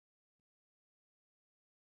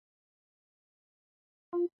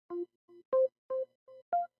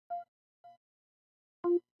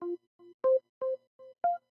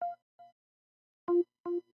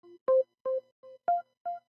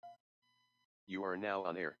You are now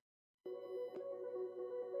on air.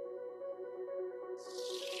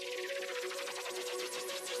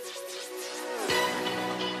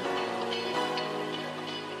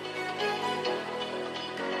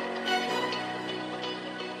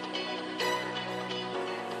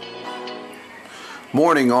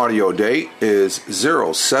 Morning audio date is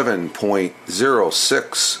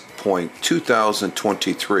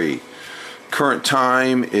 07.06.2023. Current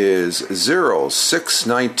time is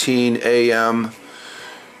 06:19 a.m.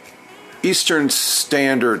 Eastern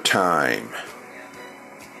Standard Time.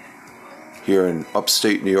 Here in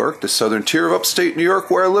upstate New York, the southern tier of upstate New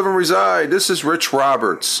York where I live and reside. This is Rich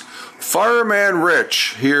Roberts,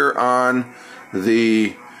 FiremanRich, here on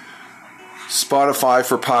the Spotify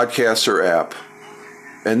for Podcaster app.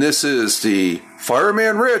 And this is the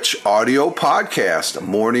FiremanRich audio podcast,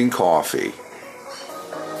 Morning Coffee.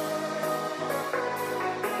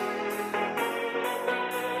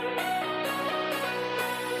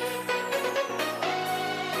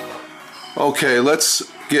 Okay, let's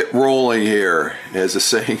get rolling here, as the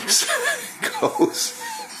saying goes.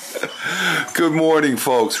 Good morning,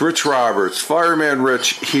 folks. Rich Roberts,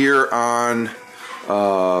 FiremanRich, here on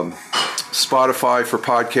Spotify for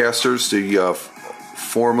Podcasters, the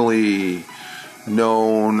formerly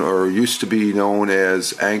known or used to be known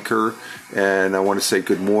as Anchor. And I want to say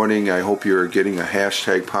good morning. I hope you're getting a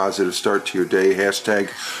hashtag positive start to your day, hashtag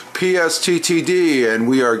PSTTD, and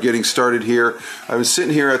we are getting started here. I was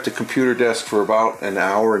sitting here at the computer desk for about an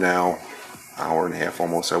hour now, hour and a half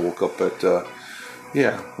almost. I woke up at,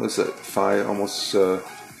 was it 5, almost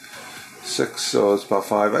 6, so it's about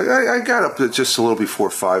 5. I got up just a little before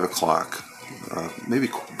 5 o'clock, maybe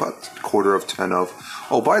about quarter of 10 of.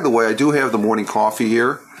 Oh, by the way, I do have the morning coffee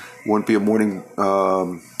here. Wouldn't be a morning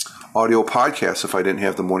audio podcast if I didn't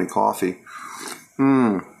have the morning coffee.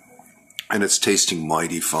 And it's tasting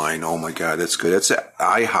mighty fine. Oh my God, that's good. That's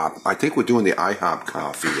IHOP. I think we're doing the IHOP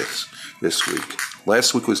coffee this week.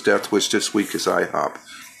 Last week was Death Wish. This week is IHOP.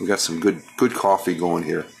 We got some good coffee going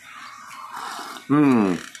here.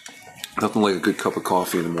 Nothing like a good cup of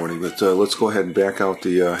coffee in the morning, but let's go ahead and back out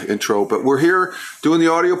the intro. But we're here doing the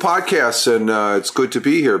audio podcast, and it's good to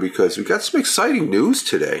be here because we got some exciting news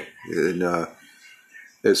today, and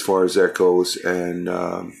as far as that goes. And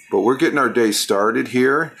but we're getting our day started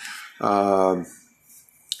here. I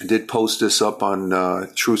did post this up on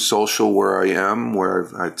True Social where I am, where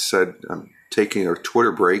I've said I'm taking a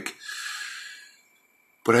Twitter break.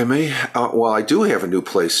 But I may, I do have a new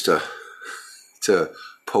place to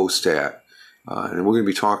post at. And we're going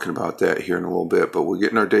to be talking about that here in a little bit, but we're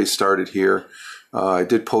getting our day started here. I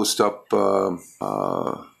did post up, that's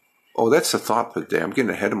the thought of the day. I'm getting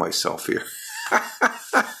ahead of myself here.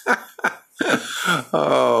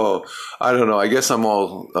 I don't know. I guess I'm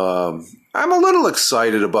a little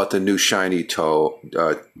excited about the new shiny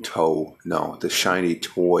the shiny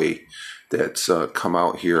toy that's come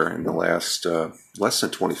out here in the last less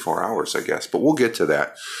than 24 hours, I guess. But we'll get to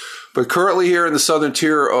that. But currently here in the southern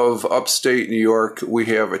tier of upstate New York, we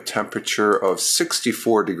have a temperature of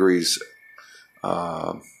 64 degrees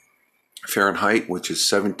Fahrenheit, which is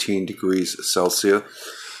 17 degrees Celsius.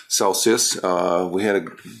 We had a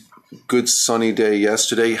good sunny day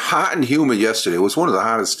yesterday. Hot and humid yesterday. It was one of the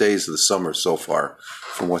hottest days of the summer so far,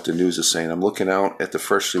 from what the news is saying. I'm looking out at the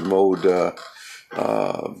freshly mowed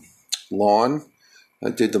lawn. I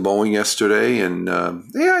did the mowing yesterday, and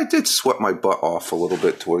I did sweat my butt off a little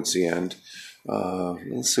bit towards the end.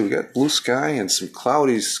 Let's see, we got blue sky and some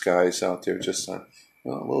cloudy skies out there, just a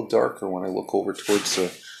little darker when I look over towards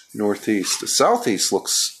the northeast. The southeast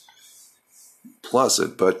looks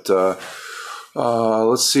pleasant, but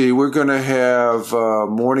let's see, we're going to have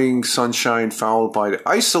morning sunshine followed by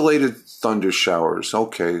isolated thunder showers.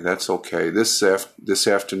 Okay, that's okay. This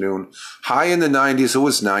afternoon, high in the 90s. It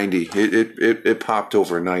was 90. It popped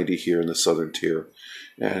over 90 here in the southern tier,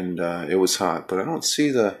 and it was hot. But I don't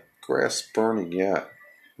see the grass burning yet.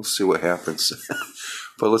 We'll see what happens.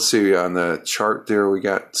 But let's see, on the chart there, we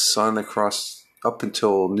got sun across up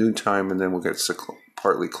until noontime, and then we'll get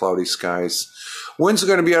partly cloudy skies. Winds are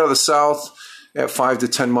going to be out of the south at 5 to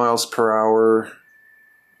 10 miles per hour.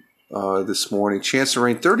 This morning. Chance of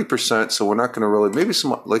rain 30%, so we're not going to really, maybe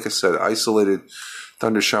some, like I said, isolated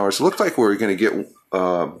thunder showers. It looked like we were going to get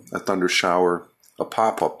a thunder shower, a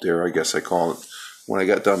pop-up there, I guess I call it, when I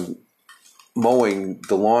got done mowing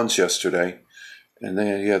the lawns yesterday. And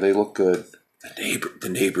they look good. The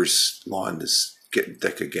neighbor's lawn is getting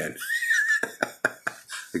thick again.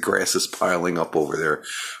 The grass is piling up over there.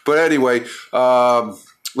 But anyway,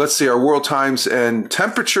 let's see, our world times and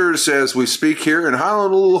temperatures as we speak here in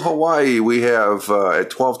Honolulu, Hawaii. We have at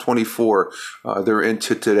 12:24. They're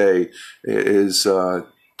into today. It is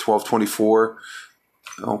 12:24.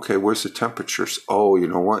 Okay, where's the temperatures? Oh, you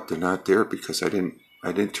know what? They're not there because I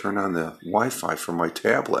didn't turn on the Wi-Fi for my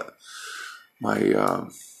tablet. My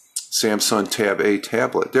Samsung Tab A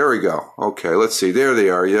tablet. There we go. Okay, let's see. There they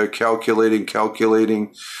are. Yeah,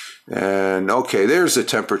 calculating. And okay, there's the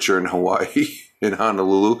temperature in Hawaii, in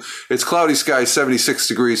Honolulu. It's cloudy skies, 76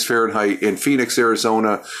 degrees Fahrenheit. In Phoenix,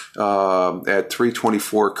 Arizona, at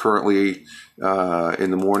 3:24 currently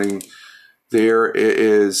in the morning. There it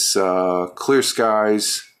is clear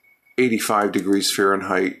skies, 85 degrees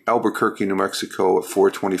Fahrenheit. Albuquerque, New Mexico at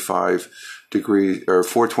 4:25 degrees or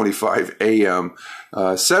 4:25 a.m.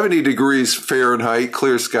 70 degrees Fahrenheit,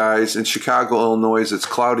 clear skies. In Chicago, Illinois, it's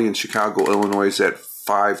cloudy in Chicago, Illinois at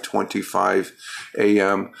 5:25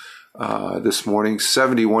 a.m. This morning.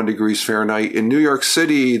 71 degrees Fahrenheit. In New York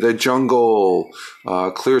City, the jungle,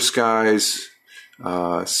 clear skies.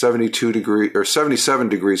 72 degrees or 77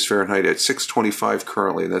 degrees Fahrenheit at 6:25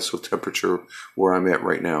 currently. And that's what temperature where I'm at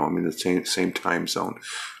right now. I'm in the same time zone.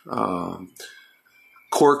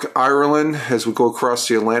 Cork, Ireland, as we go across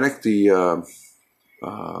the Atlantic, the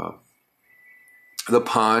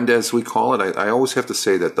pond, as we call it. I always have to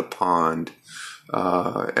say that, the pond.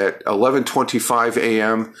 At 11:25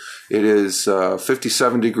 a.m., it is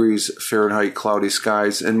 57 degrees Fahrenheit, cloudy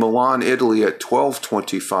skies. In Milan, Italy, at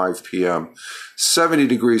 12:25 p.m., 70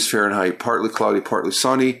 degrees Fahrenheit, partly cloudy, partly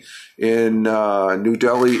sunny. In New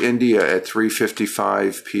Delhi, India, at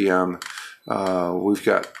 3:55 p.m., we've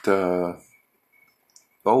got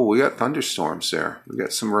we got thunderstorms there. We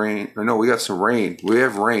got some rain. Or no, we got some rain. We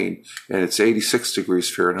have rain, and it's 86 degrees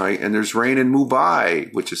Fahrenheit. And there's rain in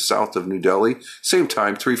Mumbai, which is south of New Delhi. Same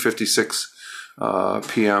time, 3:56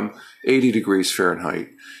 p.m., 80 degrees Fahrenheit.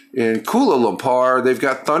 In Kuala Lumpur, they've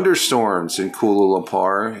got thunderstorms in Kuala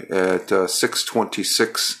Lumpur at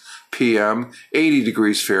 6:26 p.m., 80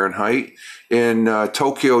 degrees Fahrenheit. In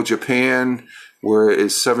Tokyo, Japan, where it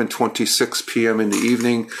is 7:26 p.m. in the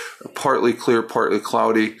evening, partly clear, partly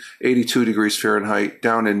cloudy, 82 degrees Fahrenheit.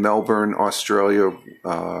 Down in Melbourne, Australia,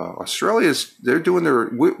 we're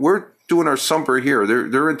doing our summer here.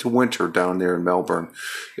 They're into winter down there in Melbourne.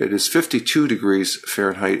 It is 52 degrees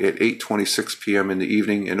Fahrenheit at 8:26 p.m. in the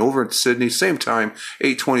evening. And over in Sydney, same time,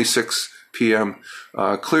 8:26 p.m.,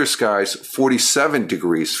 clear skies, 47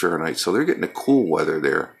 degrees Fahrenheit. So they're getting the cool weather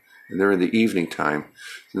there, and they're in the evening time.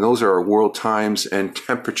 And those are our world times and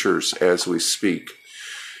temperatures as we speak.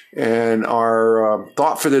 And our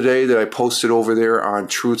thought for the day that I posted over there on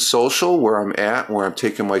Truth Social, where I'm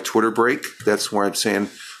taking my Twitter break. That's where I'm saying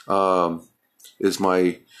is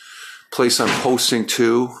my place I'm posting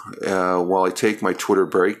to while I take my Twitter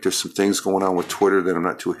break. There's some things going on with Twitter that I'm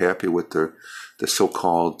not too happy with, the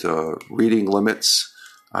so-called reading limits.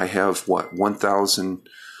 I have, 1,000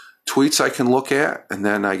 tweets I can look at, and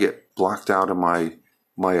then I get blocked out of my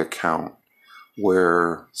account,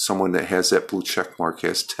 where someone that has that blue check mark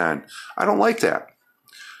has 10. I don't like that.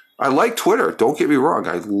 I like Twitter. Don't get me wrong.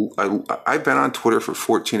 I've been on Twitter for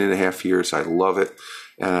 14 and a half years. I love it.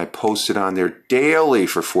 And I posted on there daily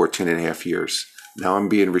for 14 and a half years. Now I'm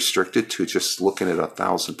being restricted to just looking at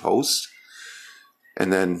 1,000 posts.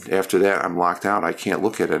 And then after that, I'm locked out. I can't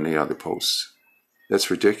look at any other posts.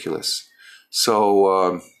 That's ridiculous.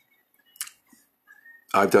 So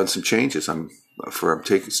I've done some changes. I'm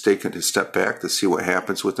taking a step back to see what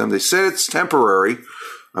happens with them. They said it's temporary.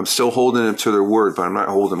 I'm still holding them to their word, but I'm not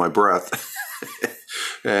holding my breath.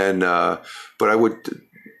 And but I would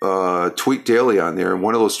tweet daily on there, and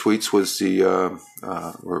one of those tweets was the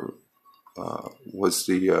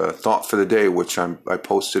thought for the day, which I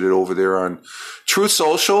posted it over there on Truth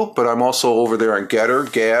Social, but I'm also over there on Getter,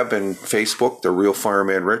 Gab, and Facebook, The Real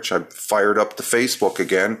Fireman Rich. I fired up the Facebook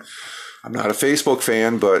again. I'm not a Facebook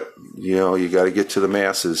fan, but you got to get to the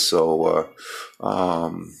masses. So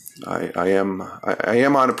I am on I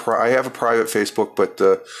have a private Facebook, but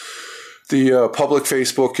the public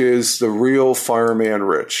Facebook is The Real Fireman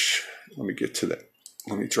Rich. Let me get to that.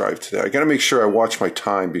 Let me drive to that. I got to make sure I watch my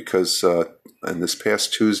time, because in this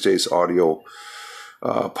past Tuesday's audio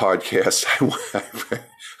podcast,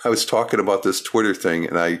 I was talking about this Twitter thing,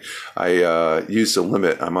 and I used a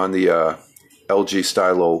limit. I'm on the LG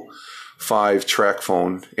Stylo 5 track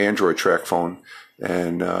phone, Android track phone,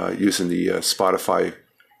 and using the Spotify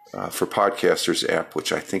for Podcasters app,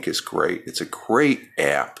 which I think is great. It's a great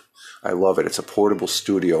app. I love it. It's a portable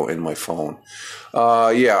studio in my phone.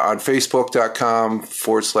 On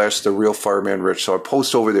Facebook.com/The Real Fireman Rich. So I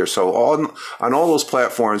post over there. So on all those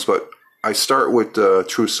platforms, but I start with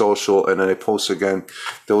True Social, and then I post again.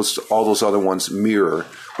 All those other ones mirror.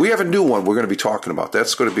 We have a new one we're going to be talking about.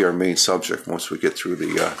 That's going to be our main subject once we get through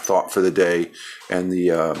the thought for the day and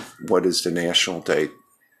the what is the national day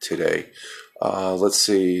today. Let's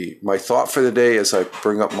see. My thought for the day as I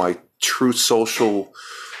bring up my True Social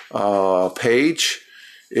page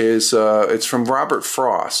is it's from Robert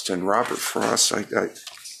Frost. And Robert Frost, I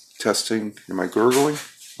testing. Am I gurgling?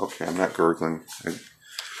 Okay, I'm not gurgling.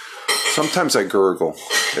 Sometimes I gurgle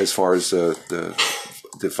as far as the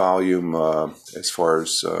volume, as far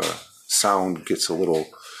as sound gets a little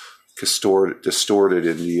distorted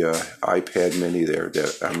in the iPad Mini there.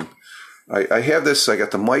 I have this. I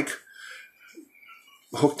got the mic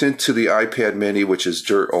hooked into the iPad Mini, which is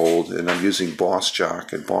dirt old, and I'm using Boss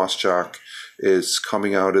Jock, and Boss Jock is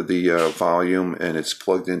coming out of the volume, and it's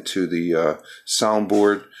plugged into the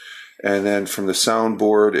soundboard. And then from the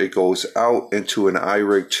soundboard, it goes out into an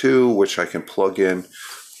iRig 2, which I can plug in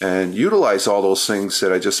and utilize all those things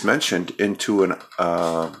that I just mentioned into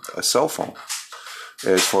a cell phone.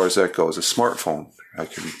 As far as that goes, a smartphone. I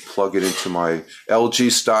can plug it into my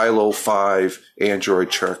LG Stylo 5 Android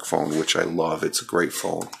track phone, which I love. It's a great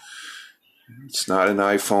phone. It's not an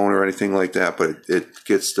iPhone or anything like that, but it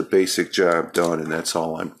gets the basic job done, and that's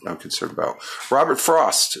all I'm concerned about. Robert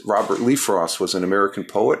Lee Frost, was an American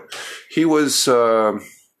poet. He was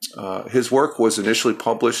his work was initially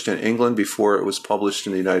published in England before it was published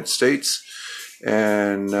in the United States,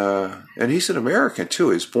 and he's an American too.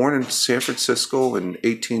 He was born in San Francisco in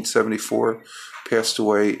 1874, passed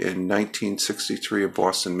away in 1963 in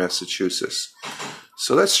Boston, Massachusetts.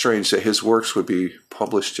 So that's strange that his works would be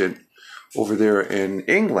published over there in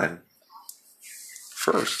England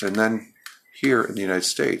first, and then here in the United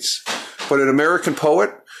States. But an American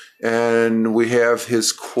poet, and we have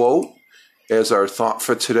his quote as our thought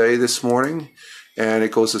for today this morning, and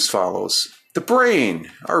it goes as follows. The brain,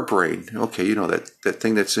 our brain, okay, you know that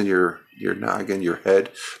thing that's in your noggin, your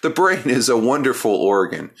head. The brain is a wonderful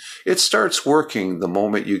organ. It starts working the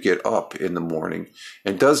moment you get up in the morning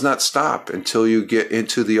and does not stop until you get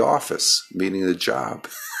into the office, meaning the job.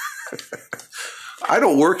 I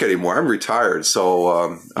don't work anymore. I'm retired,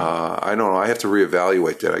 so I don't know. I have to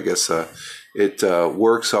reevaluate that. I guess it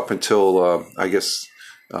works up until I guess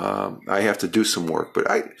I have to do some work. But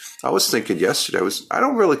I was thinking yesterday. I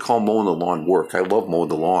don't really call mowing the lawn work. I love mowing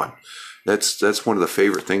the lawn. That's one of the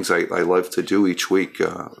favorite things I love to do each week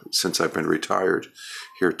since I've been retired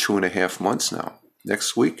here 2.5 months now.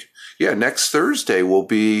 Next week, next Thursday will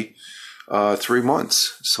be 3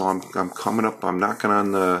 months. So I'm coming up. I'm knocking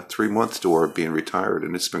on the 3-month door of being retired,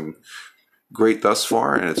 and it's been great thus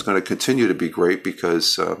far, and it's going to continue to be great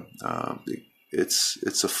because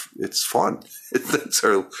it's fun. It's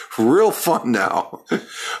real fun now.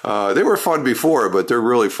 They were fun before, but they're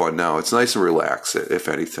really fun now. It's nice and relaxed, if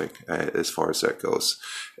anything, as far as that goes.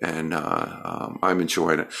 And I'm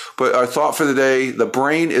enjoying it. But our thought for the day: the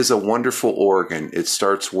brain is a wonderful organ. It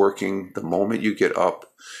starts working the moment you get up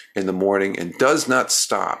in the morning and does not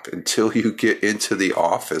stop until you get into the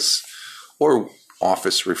office, or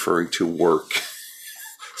office referring to work.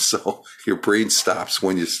 So your brain stops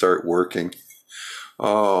when you start working.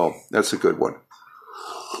 Oh, that's a good one.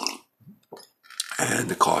 And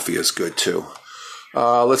the coffee is good too.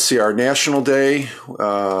 Let's see, our national day.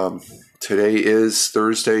 Today is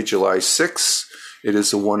Thursday, July 6th. It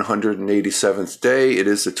is the 187th day. It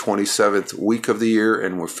is the 27th week of the year,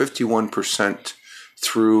 and we're 51%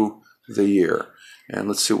 through the year. And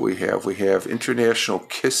let's see what we have. We have International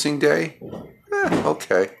Kissing Day.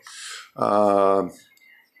 Okay.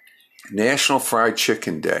 National Fried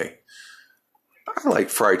Chicken Day. I like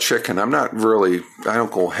fried chicken. I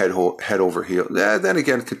don't go head over heels. Then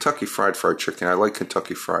again, Kentucky fried chicken. I like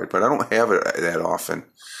Kentucky Fried, but I don't have it that often.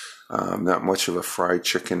 Not much of a fried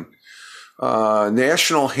chicken.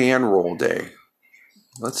 National Hand Roll Day.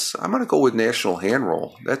 I'm going to go with National Hand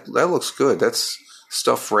Roll. That looks good. That's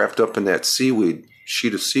stuff wrapped up in that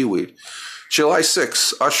sheet of seaweed. July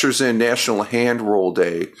 6th ushers in National Hand Roll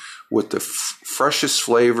Day with the freshest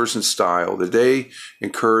flavors and style. The day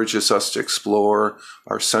encourages us to explore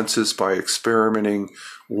our senses by experimenting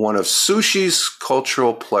one of sushi's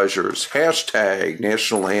cultural pleasures. Hashtag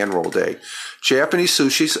National Hand Roll Day. Japanese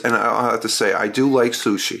sushis, and I'll have to say, I do like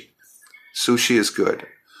sushi. Sushi is good.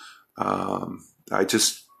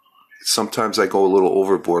 Sometimes I go a little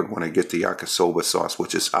overboard when I get the yakisoba sauce,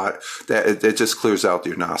 which is hot. That just clears out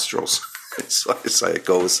your nostrils. It's like it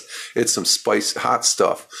goes. It's some hot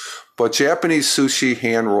stuff. But Japanese sushi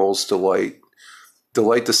hand rolls delight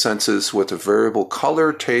the senses with a variable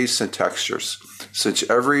color, taste, and textures. Since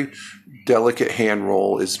every delicate hand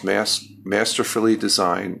roll is masterfully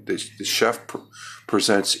designed. The chef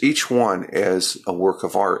presents each one as a work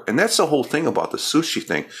of art. And that's the whole thing about the sushi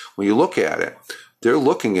thing. When you look at it, they're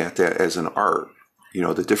looking at that as an art. You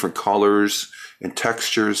know, the different colors and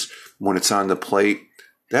textures when it's on the plate.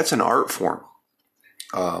 That's an art form.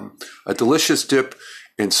 A delicious dip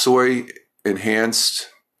in soy enhances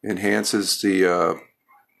the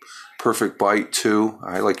perfect bite too.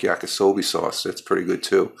 I like yakisobe sauce. That's pretty good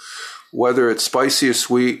too. Whether it's spicy or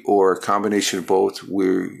sweet or a combination of both,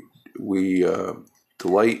 we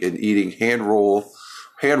delight in eating hand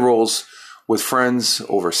rolls with friends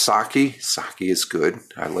over sake. Sake is good.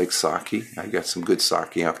 I like sake. I got some good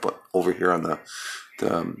sake up over here on the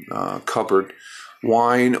cupboard.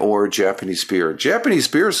 Wine or Japanese beer. Japanese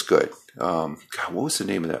beer is good. God, what was the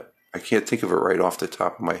name of that? I can't think of it right off the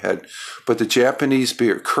top of my head. But the Japanese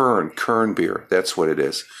beer, Kern beer, that's what it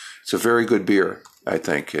is. It's a very good beer, I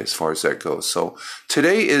think, as far as that goes. So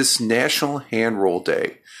today is National Hand Roll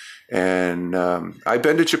Day. And I've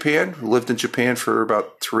been to Japan, lived in Japan for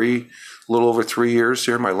about a little over 3 years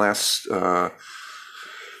here. My last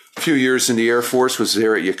few years in the Air Force was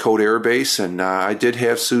there at Yokota Air Base, and I did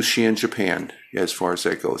have sushi in Japan as far as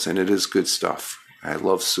that goes, and it is good stuff. I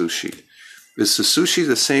love sushi. Is the sushi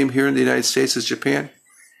the same here in the United States as Japan?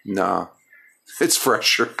 Nah, it's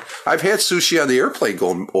fresher. I've had sushi on the airplane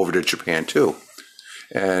going over to Japan too,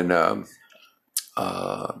 and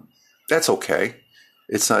that's okay.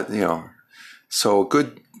 It's not, so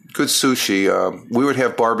good sushi. We would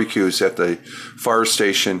have barbecues at the fire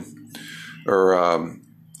station or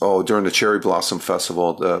during the Cherry Blossom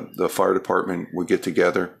Festival, the fire department would get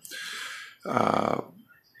together. The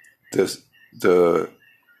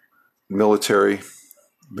military,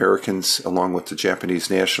 Americans, along with the Japanese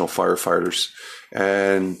national firefighters,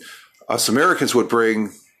 and us Americans would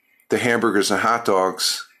bring the hamburgers and hot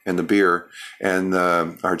dogs and the beer, and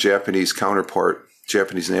our Japanese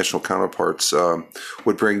national counterparts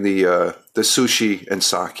would bring the sushi and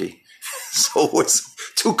sake. So it was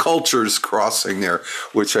two cultures crossing there,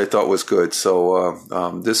 which I thought was good. So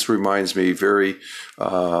this reminds me very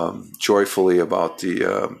joyfully about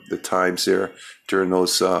the times there during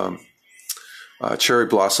those cherry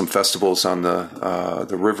blossom festivals on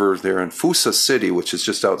the river there in Fusa City, which is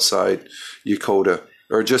just outside Yokota.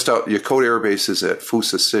 Yokota Air Base is at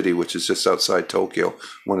Fusa City, which is just outside Tokyo,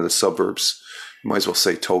 one of the suburbs. You might as well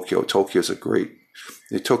say Tokyo. Tokyo is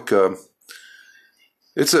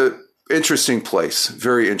it's a interesting place,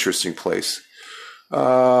 very interesting place.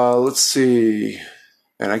 Let's see,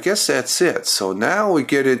 and I guess that's it. So now we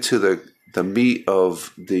get into the meat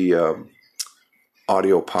of the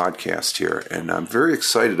audio podcast here, and I'm very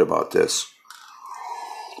excited about this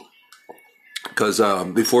because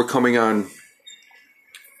before coming on,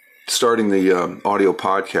 starting the audio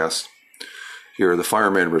podcast here, the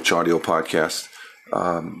FiremanRich audio podcast,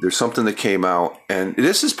 there's something that came out, and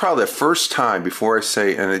this is probably the first time, before I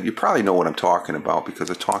say, and you probably know what I'm talking about because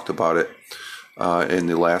I talked about it in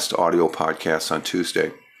the last audio podcast on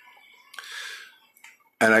Tuesday.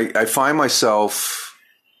 And I find myself,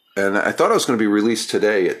 and I thought it was going to be released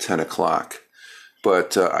today at 10 o'clock,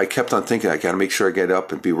 but I kept on thinking I got to make sure I get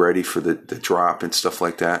up and be ready for the drop and stuff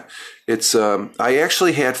like that. It's I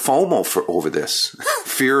actually had FOMO over this,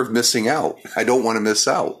 fear of missing out. I don't want to miss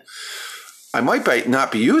out. I might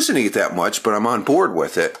not be using it that much, but I'm on board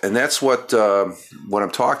with it, and that's what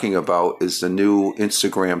I'm talking about is the new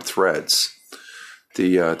Instagram threads,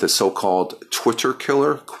 the so-called Twitter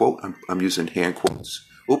killer quote. I'm using hand quotes.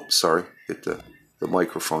 Oops, sorry, hit the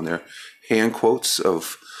microphone there. Hand quotes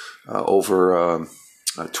of over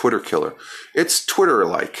Twitter killer. It's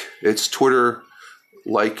Twitter-like. It's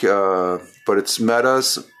Twitter-like, but it's Meta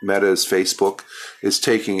is Facebook, is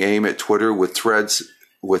taking aim at Twitter with Threads.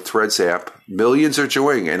 With Threads app, millions are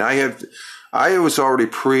joining, and I was already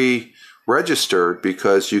pre-registered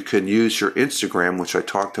because you can use your Instagram, which I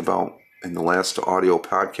talked about in the last audio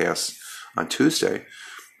podcast on Tuesday,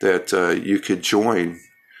 that you could join.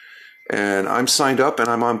 And I'm signed up, and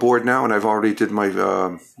I'm on board now, and I've already did my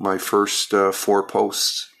first 4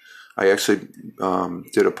 posts. I actually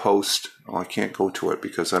did a post. Oh, I can't go to it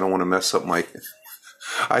because I don't want to mess up my.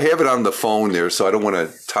 I have it on the phone there, so I don't want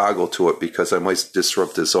to toggle to it because I might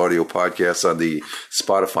disrupt this audio podcast on the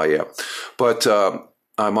Spotify app. But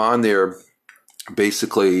I'm on there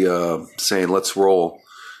basically saying, let's roll.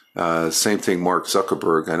 Same thing, Mark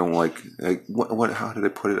Zuckerberg. I don't like, how did I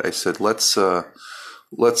put it? I said, let's,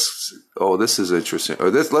 this is interesting. Or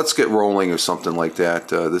let's get rolling or something like that.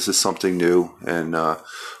 This is something new. And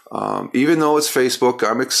even though it's Facebook,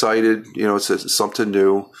 I'm excited. It's something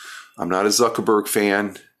new. I'm not a Zuckerberg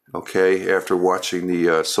fan. okay, after watching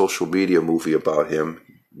the social media movie about him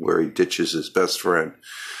where he ditches his best friend.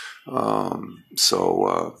 Yeah,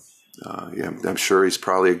 I'm sure he's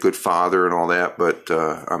probably a good father and all that, but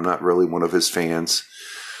I'm not really one of his fans.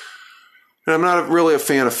 And I'm not really a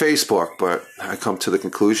fan of Facebook, but I come to the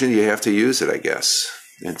conclusion you have to use it, I guess,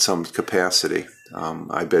 in some capacity.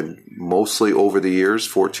 I've been mostly over the years,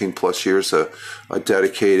 14 plus years, a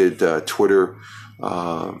dedicated Twitter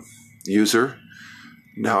user.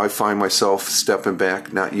 Now I find myself stepping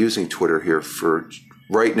back, not using Twitter here for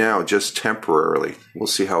right now, just temporarily. We'll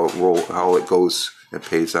see how it goes and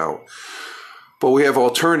pays out. But we have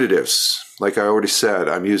alternatives. Like I already said,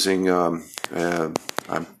 I'm using. I'm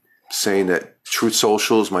saying that Truth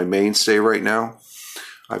Social is my mainstay right now.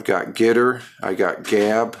 I've got Gitter, I got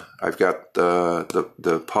Gab, I've got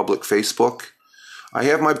the public Facebook. I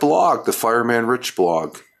have my blog, the FiremanRich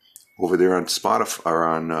blog, over there on Spotify or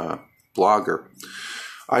on Blogger.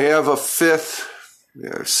 I have a sixth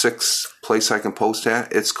place I can post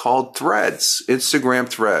at. It's called Threads, Instagram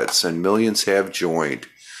Threads, and millions have joined.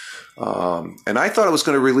 And I thought it was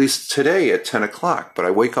going to release today at 10 o'clock, but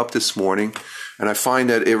I wake up this morning and I find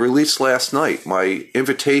that it released last night. My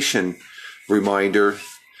invitation reminder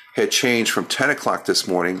had changed from 10 o'clock this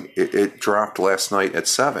morning. It dropped last night at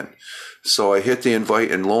 7. So I hit the invite,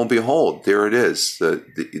 and lo and behold, there it is.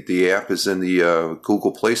 The app is in the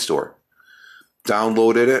Google Play Store.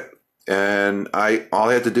 Downloaded it, and all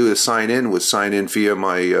I had to do to sign in was sign in via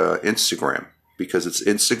my Instagram, because it's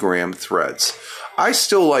Instagram Threads. I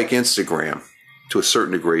still like Instagram to a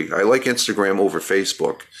certain degree. I like Instagram over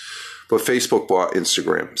Facebook, but Facebook bought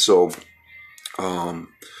Instagram. So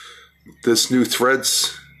this new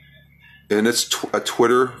Threads, and it's a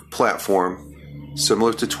Twitter platform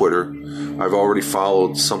similar to Twitter. I've already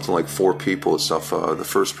followed something like 4 people and stuff. The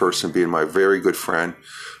first person being my very good friend,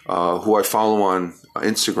 who I follow on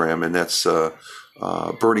Instagram, and that's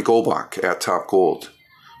Bernie Goldbach at Top Gold.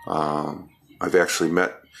 I've actually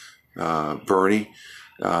met Bernie,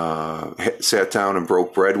 sat down and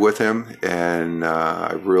broke bread with him, and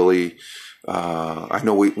I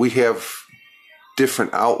know we have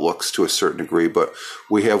different outlooks to a certain degree, but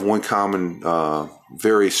we have one common,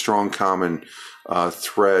 very strong common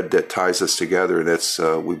thread that ties us together, and that's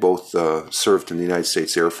we both served in the United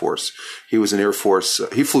States Air Force. He was an Air Force,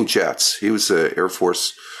 he flew jets. He was an Air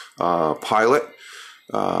Force pilot,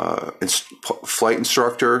 flight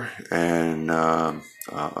instructor, and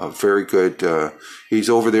a very good, he's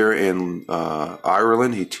over there in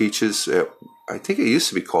Ireland. He teaches at, I think it used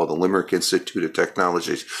to be called the Limerick Institute of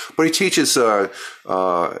Technologies, but he teaches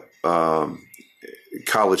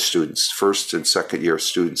college students, first and second year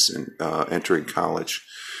students entering college.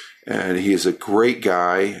 And he is a great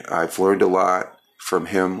guy. I've learned a lot from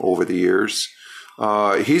him over the years.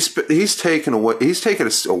 He's taken a way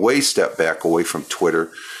step back away from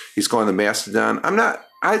Twitter. He's gone to Mastodon.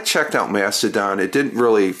 I checked out Mastodon. It didn't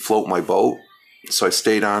really float my boat, so I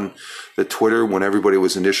stayed on the Twitter when everybody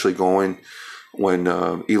was initially going, when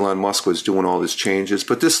Elon Musk was doing all his changes.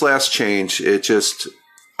 But this last change,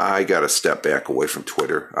 I got to step back away from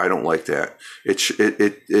Twitter. I don't like that.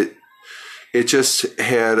 It just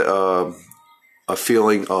had a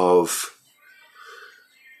feeling of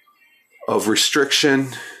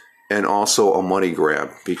restriction and also a money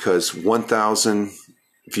grab, because 1,000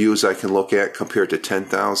 views I can look at compared to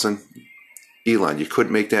 10,000. Elon, you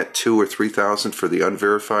couldn't make that 2,000 or 3,000 for the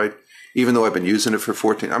unverified, even though I've been using it for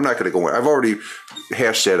 14. I'm not going to go in. I've already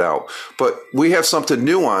hashed that out. But we have something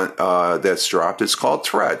new on that's dropped. It's called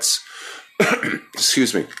Threads.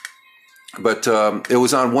 Excuse me. But it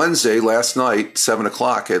was on Wednesday last night, 7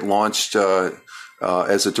 o'clock. It launched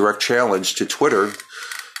as a direct challenge to Twitter.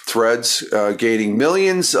 Threads gaining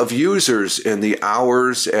millions of users in the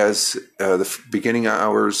hours as the beginning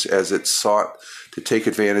hours as it sought to take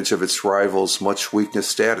advantage of its rivals' much weakness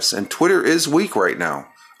status. And Twitter is weak right now.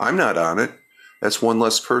 I'm not on it. That's one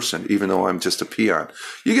less person, even though I'm just a peon.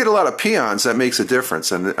 You get a lot of peons, that makes a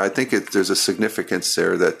difference. And I think there's a significance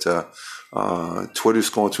there that Twitter's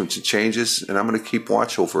going through some changes, and I'm going to keep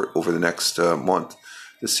watch over it over the next month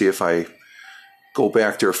to see if I go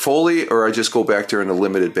back there fully or I just go back there on a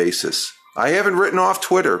limited basis. I haven't written off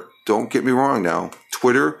Twitter. Don't get me wrong now.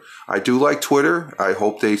 Twitter, I do like Twitter. I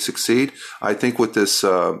hope they succeed. I think with this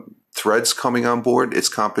Threads coming on board, it's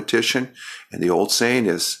competition. And the old saying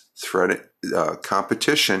is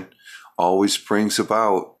competition always brings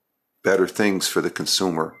about better things for the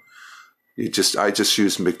consumer. I just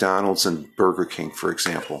use McDonald's and Burger King, for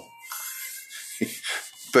example.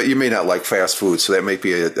 But you may not like fast food, so that may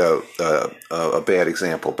be a bad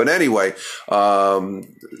example. But anyway,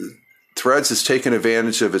 Threads has taken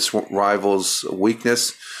advantage of its rivals'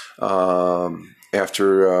 weakness.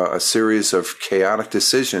 after a series of chaotic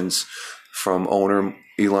decisions from owner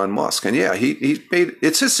Elon Musk. And yeah, he made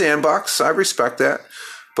it's his sandbox. I respect that,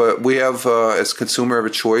 but we have as a consumer have a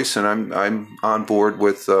choice, and I'm on board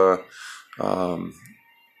with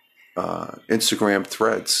Instagram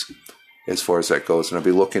Threads as far as that goes, and I'll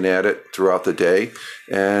be looking at it throughout the day,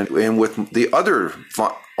 and with the other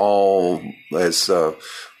all as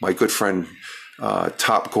my good friend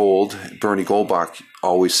Top Gold Bernie Goldbach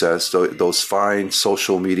always says, those fine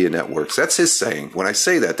social media networks. That's his saying. When I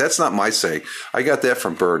say that, that's not my saying. I got that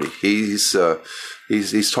from Bernie. He's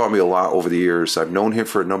taught me a lot over the years. I've known him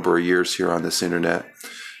for a number of years here on this internet.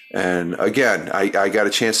 And again, I got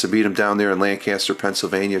a chance to meet him down there in Lancaster,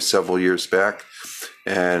 Pennsylvania several years back.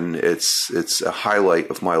 And it's a highlight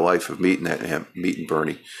of my life of meeting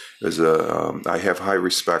Bernie. I have high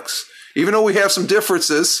respects, even though we have some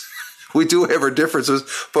differences. We do have our differences,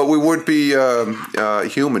 but we wouldn't be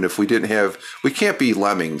human if we didn't have. We can't be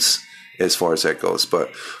lemmings as far as that goes.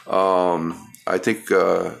 But I think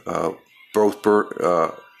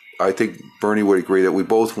I think Bernie would agree that we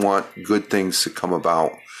both want good things to come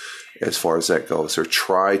about as far as that goes, or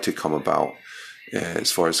try to come about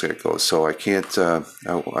as far as that goes. So I can't.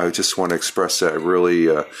 I just want to express that I really,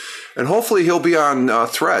 and hopefully he'll be on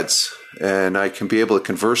Threads, and I can be able to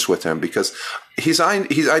converse with him because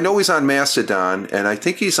I know he's on Mastodon, and I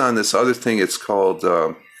think he's on this other thing. It's called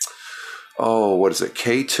what is it?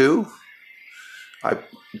 K2.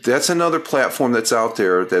 That's another platform that's out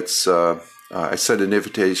there. That's I sent an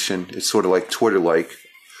invitation. It's sort of like Twitter-like.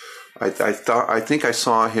 I think I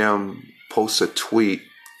saw him post a tweet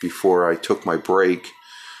before I took my break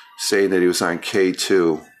saying that he was on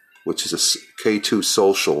K2, which is a K2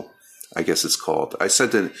 social, I guess it's called. I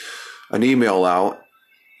sent an email out.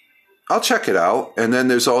 I'll check it out. And then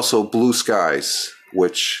there's also Blue Skies,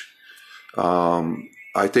 which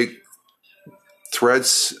I think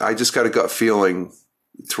Threads, I just got a gut feeling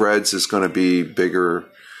Threads is going to be bigger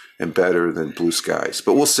and better than Blue Skies.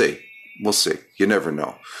 But we'll see. We'll see. You never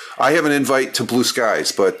know. I have an invite to Blue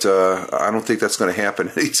Skies, but I don't think that's going to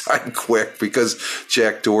happen anytime quick because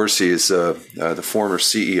Jack Dorsey is the former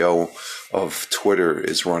CEO of Twitter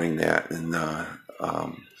is running that, and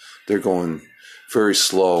they're going very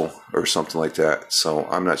slow or something like that. So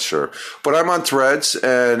I'm not sure. But I'm on Threads,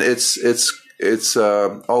 and it's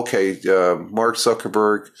okay. Mark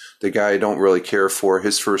Zuckerberg, the guy I don't really care for,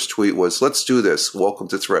 his first tweet was, "Let's do this. Welcome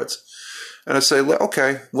to Threads." And I say,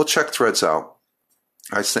 okay, we'll check Threads out.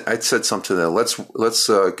 I said something to them. Let's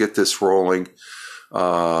get this rolling.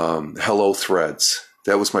 Hello, Threads.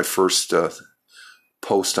 That was my first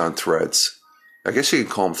post on Threads. I guess you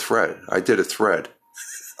can call them thread. I did a thread.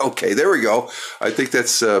 Okay, there we go. I think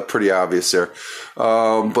that's pretty obvious there.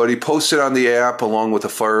 But he posted on the app along with a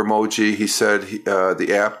fire emoji. He said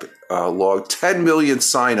the app logged 10 million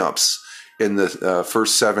signups in the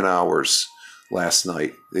first 7 hours last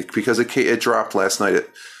night because it dropped last night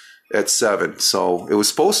at 7. So it was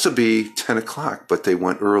supposed to be 10 o'clock, but they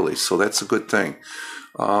went early. So that's a good thing.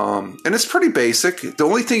 And it's pretty basic. The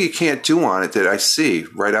only thing you can't do on it that I see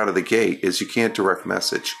right out of the gate is you can't direct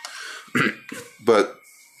message. But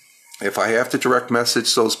if I have to direct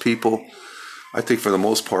message those people, I think for the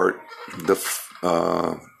most part,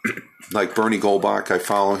 like Bernie Goldbach, I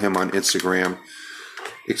follow him on Instagram.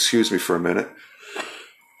 Excuse me for a minute.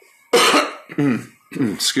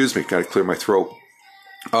 Excuse me, got to clear my throat.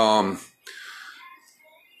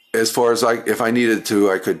 As far as if I needed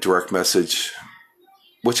to, I could direct message,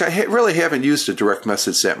 which I really haven't used a direct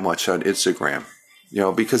message that much on Instagram,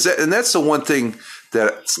 because that's the one thing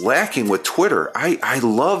that's lacking with Twitter. I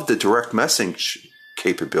love the direct message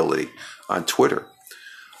capability on Twitter.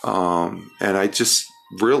 And I just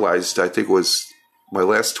realized, I think it was my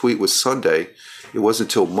last tweet was Sunday. It wasn't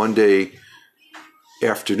until Monday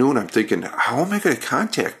afternoon I'm thinking, how am I going to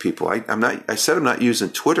contact people? I said I'm not using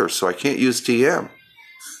Twitter, so I can't use DM.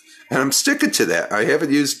 And I'm sticking to that. I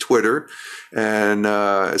haven't used Twitter, and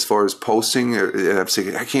as far as posting, and I'm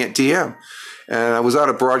thinking I can't DM. And I was on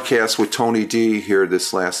a broadcast with Tony D here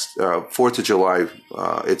this last 4th of July.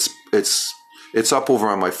 It's up over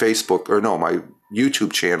on my Facebook, my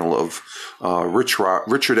YouTube channel of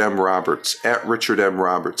Richard M. Roberts, at Richard M.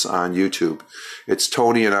 Roberts on YouTube. It's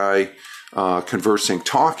Tony and I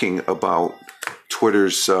talking about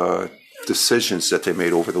Twitter's decisions that they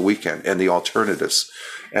made over the weekend and the alternatives.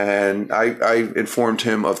 And I informed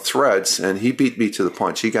him of Threads, and he beat me to the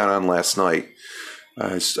punch. He got on last night.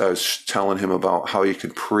 I was telling him about how you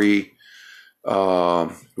can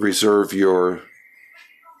reserve your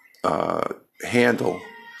handle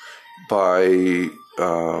by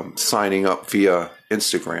signing up via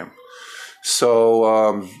Instagram.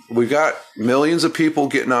 So we got millions of people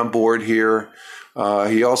getting on board here.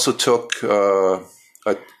 He also took,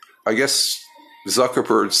 I guess,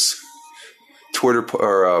 Zuckerberg's Twitter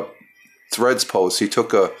or Threads post. He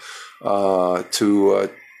took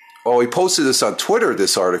he posted this on Twitter,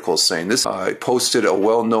 this article saying this. He posted a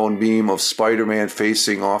well-known meme of Spider-Man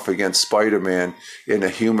facing off against Spider-Man in a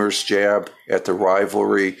humorous jab at the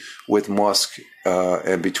rivalry with Musk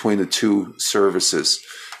and between the two services.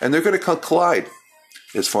 And they're going to collide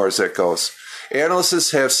as far as that goes.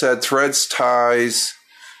 Analysts have said Threads ties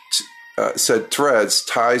to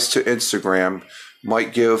Instagram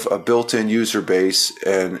might give a built-in user base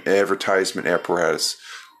and advertisement apparatus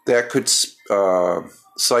that could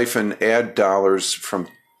siphon ad dollars from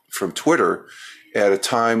Twitter at a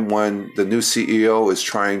time when the new CEO is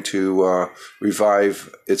trying to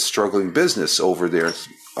revive its struggling business over there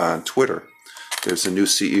on Twitter. There's a new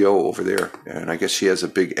CEO over there, and I guess she has a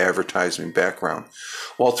big advertising background.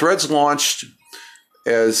 While Threads launched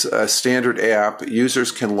as a standard app,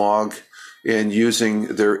 users can log in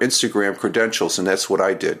using their Instagram credentials, and that's what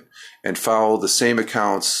I did, and follow the same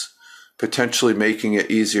accounts, potentially making it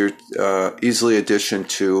easily addition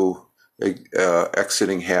to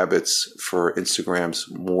exiting habits for Instagram's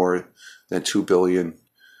more than 2 billion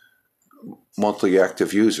monthly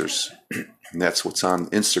active users. And that's what's on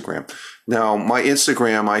Instagram. Now, my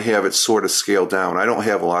Instagram, I have it sort of scaled down. I don't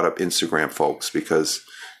have a lot of Instagram folks because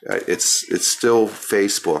it's still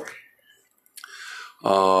Facebook.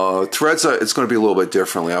 Threads, it's going to be a little bit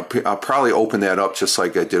differently. I'll probably open that up just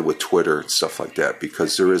like I did with Twitter and stuff like that,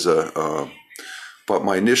 because there is but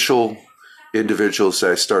my initial individuals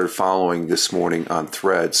that I started following this morning on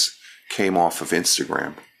Threads came off of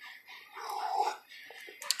Instagram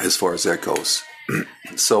as far as that goes.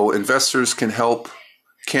 So investors can't help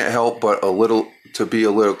but be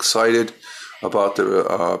a little excited about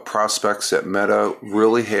the prospects that Meta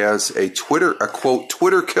really has a quote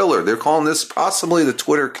Twitter killer. They're calling this possibly the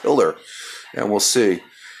Twitter killer, and we'll see.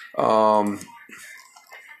 Now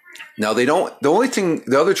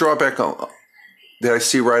the other drawback that I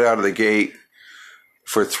see right out of the gate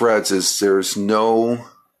for Threads is there's no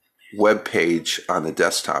web page on the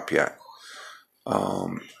desktop yet.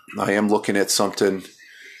 I am looking at something.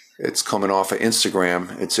 It's coming off of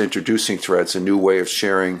Instagram. It's introducing Threads, a new way of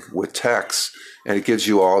sharing with text, and it gives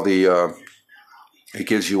you all the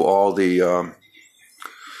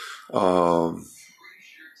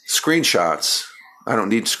screenshots. I don't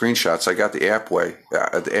need screenshots. I got the app.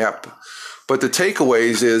 But the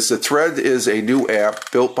takeaways is the Thread is a new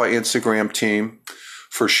app built by Instagram team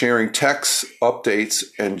for sharing text updates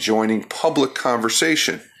and joining public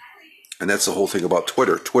conversation. And that's the whole thing about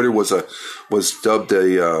Twitter. Twitter was dubbed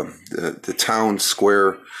the town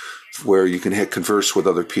square where you can converse with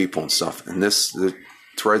other people and stuff. And the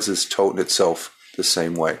Threads is toting itself the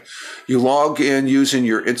same way. You log in using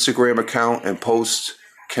your Instagram account, and posts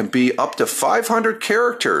can be up to 500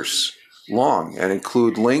 characters long and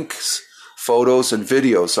include links, photos, and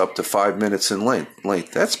videos up to 5 minutes in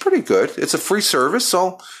length. That's pretty good. It's a free service,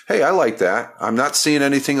 so hey, I like that. I'm not seeing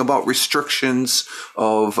anything about restrictions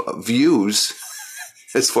of views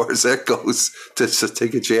as far as that goes, to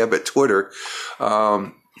take a jab at Twitter.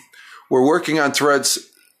 We're working on Threads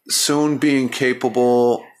soon being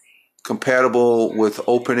compatible with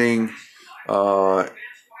opening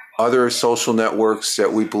other social networks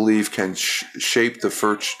that we believe can shape the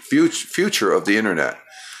future of the internet.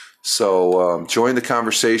 So join the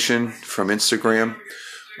conversation from Instagram.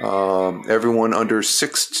 Everyone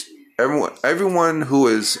who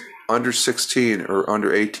is under 16 or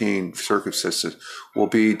under 18 circumstances will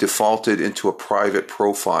be defaulted into a private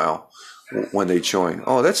profile when they join.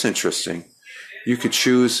 Oh, that's interesting. You could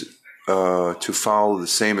choose to follow the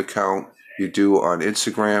same account you do on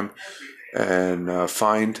Instagram and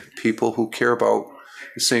find people who care about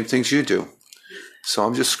the same things you do. So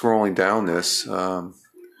I'm just scrolling down this.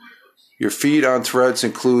 Your feed on Threads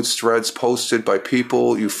includes threads posted by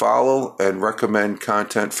people you follow and recommend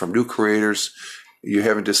content from new creators you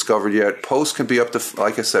haven't discovered yet. Posts can be up to,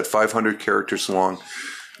 like I said, 500 characters long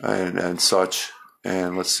and such.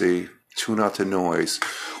 And let's see, tune out the noise.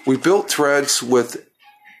 We built Threads with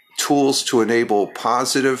tools to enable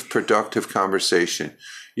positive, productive conversation.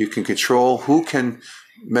 You can control who can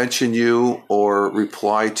mention you or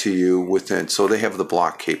reply to you within. So they have the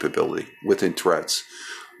block capability within Threads.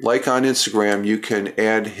 Like on Instagram, you can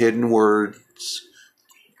add hidden words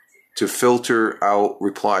to filter out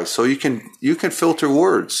replies. So you can filter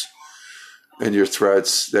words in your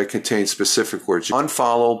Threads that contain specific words.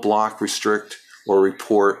 Unfollow, block, restrict, or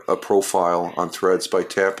report a profile on Threads by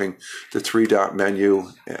tapping the 3-dot menu,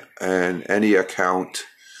 and any account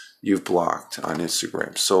you've blocked on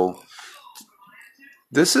Instagram. So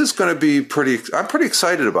this is going to be I'm pretty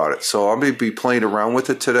excited about it. So I'm going to be playing around with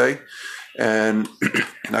it today. And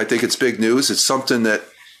I think it's big news. It's something that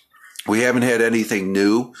we haven't had anything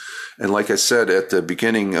new. And like I said at the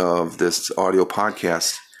beginning of this audio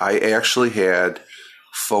podcast, I actually had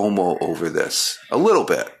FOMO over this a little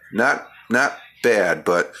bit. Not bad,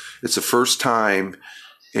 but it's the first time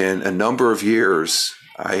in a number of years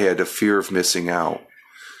I had a fear of missing out.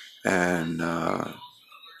 And,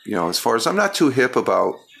 as far as I'm not too hip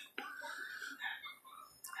about,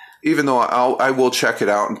 even though I will check it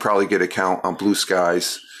out and probably get an account on Blue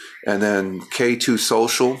Skies, and then K2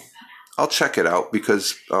 Social, I'll check it out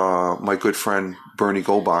because my good friend Bernie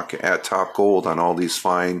Golbach at Top Gold on all these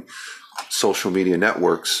fine social media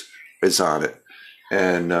networks is on it.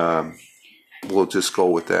 And we'll just go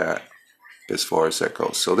with that as far as that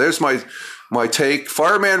goes. So there's my take.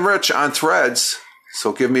 FiremanRich on Threads.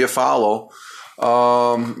 So give me a follow.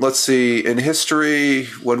 Let's see. In history,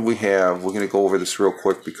 what do we have? We're going to go over this real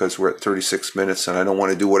quick because we're at 36 minutes and I don't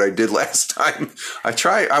want to do what I did last time.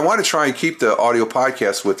 I want to try and keep the audio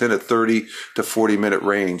podcast within a 30 to 40 minute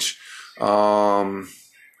range. We're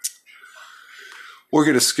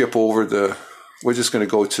going to skip over we're going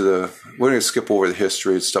to skip over the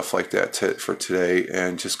history and stuff like that for today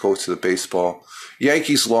and just go to the baseball.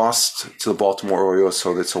 Yankees lost to the Baltimore Orioles,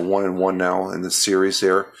 so that's a 1-1 now in the series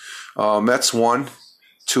there. Mets won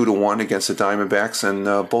 2-1 against the Diamondbacks,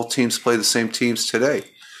 and both teams play the same teams today.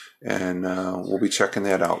 And we'll be checking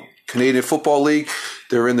that out. Canadian Football League,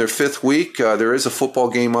 they're in their 5th week. There is a football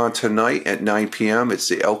game on tonight at 9 p.m. It's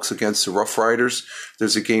the Elks against the Rough Riders.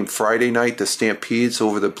 There's a game Friday night, the Stampedes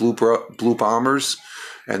over the Blue Bombers.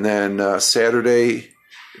 And then Saturday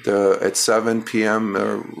at 7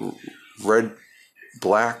 p.m., Red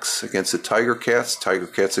Blacks against the Tiger Cats. Tiger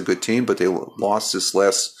Cats a good team, but they lost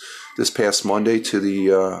this past Monday to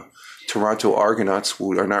the Toronto Argonauts,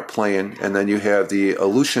 who are not playing. And then you have the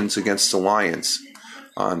Aleutians against the Lions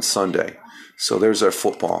on Sunday. So there's our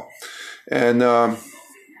football. And we're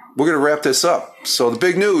going to wrap this up. So the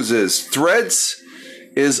big news is Threads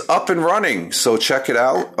is up and running. So check it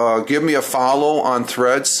out. Give me a follow on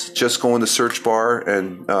Threads. Just go in the search bar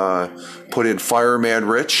and put in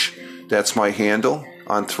FiremanRich. That's my handle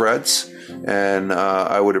on Threads. And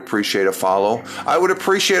I would appreciate a follow. I would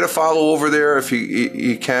appreciate a follow over there if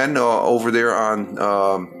you can, over there on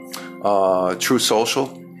True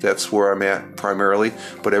Social. That's where I'm at primarily.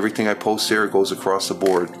 But everything I post there goes across the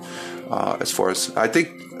board. As far as I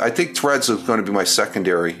think Threads is going to be my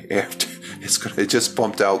secondary after. It just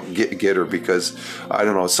bumped out Getter because, I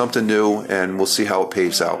don't know, it's something new, and we'll see how it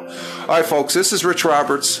pays out. All right, folks, this is Rich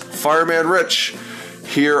Roberts, FiremanRich,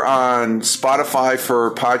 here on Spotify for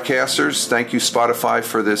podcasters. Thank you, Spotify,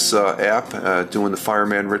 for this app, doing the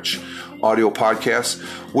FiremanRich audio podcast.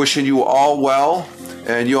 Wishing you all well,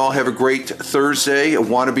 and you all have a great Thursday, a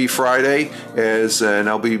wannabe Friday, and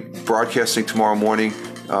I'll be broadcasting tomorrow morning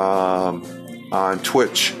on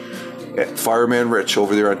Twitch. At FiremanRich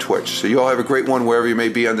over there on Twitch. So you all have a great one wherever you may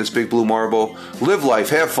be on this big blue marble. Live life,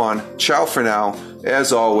 have fun. Ciao for now.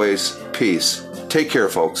 As always, peace. Take care,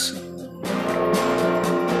 folks.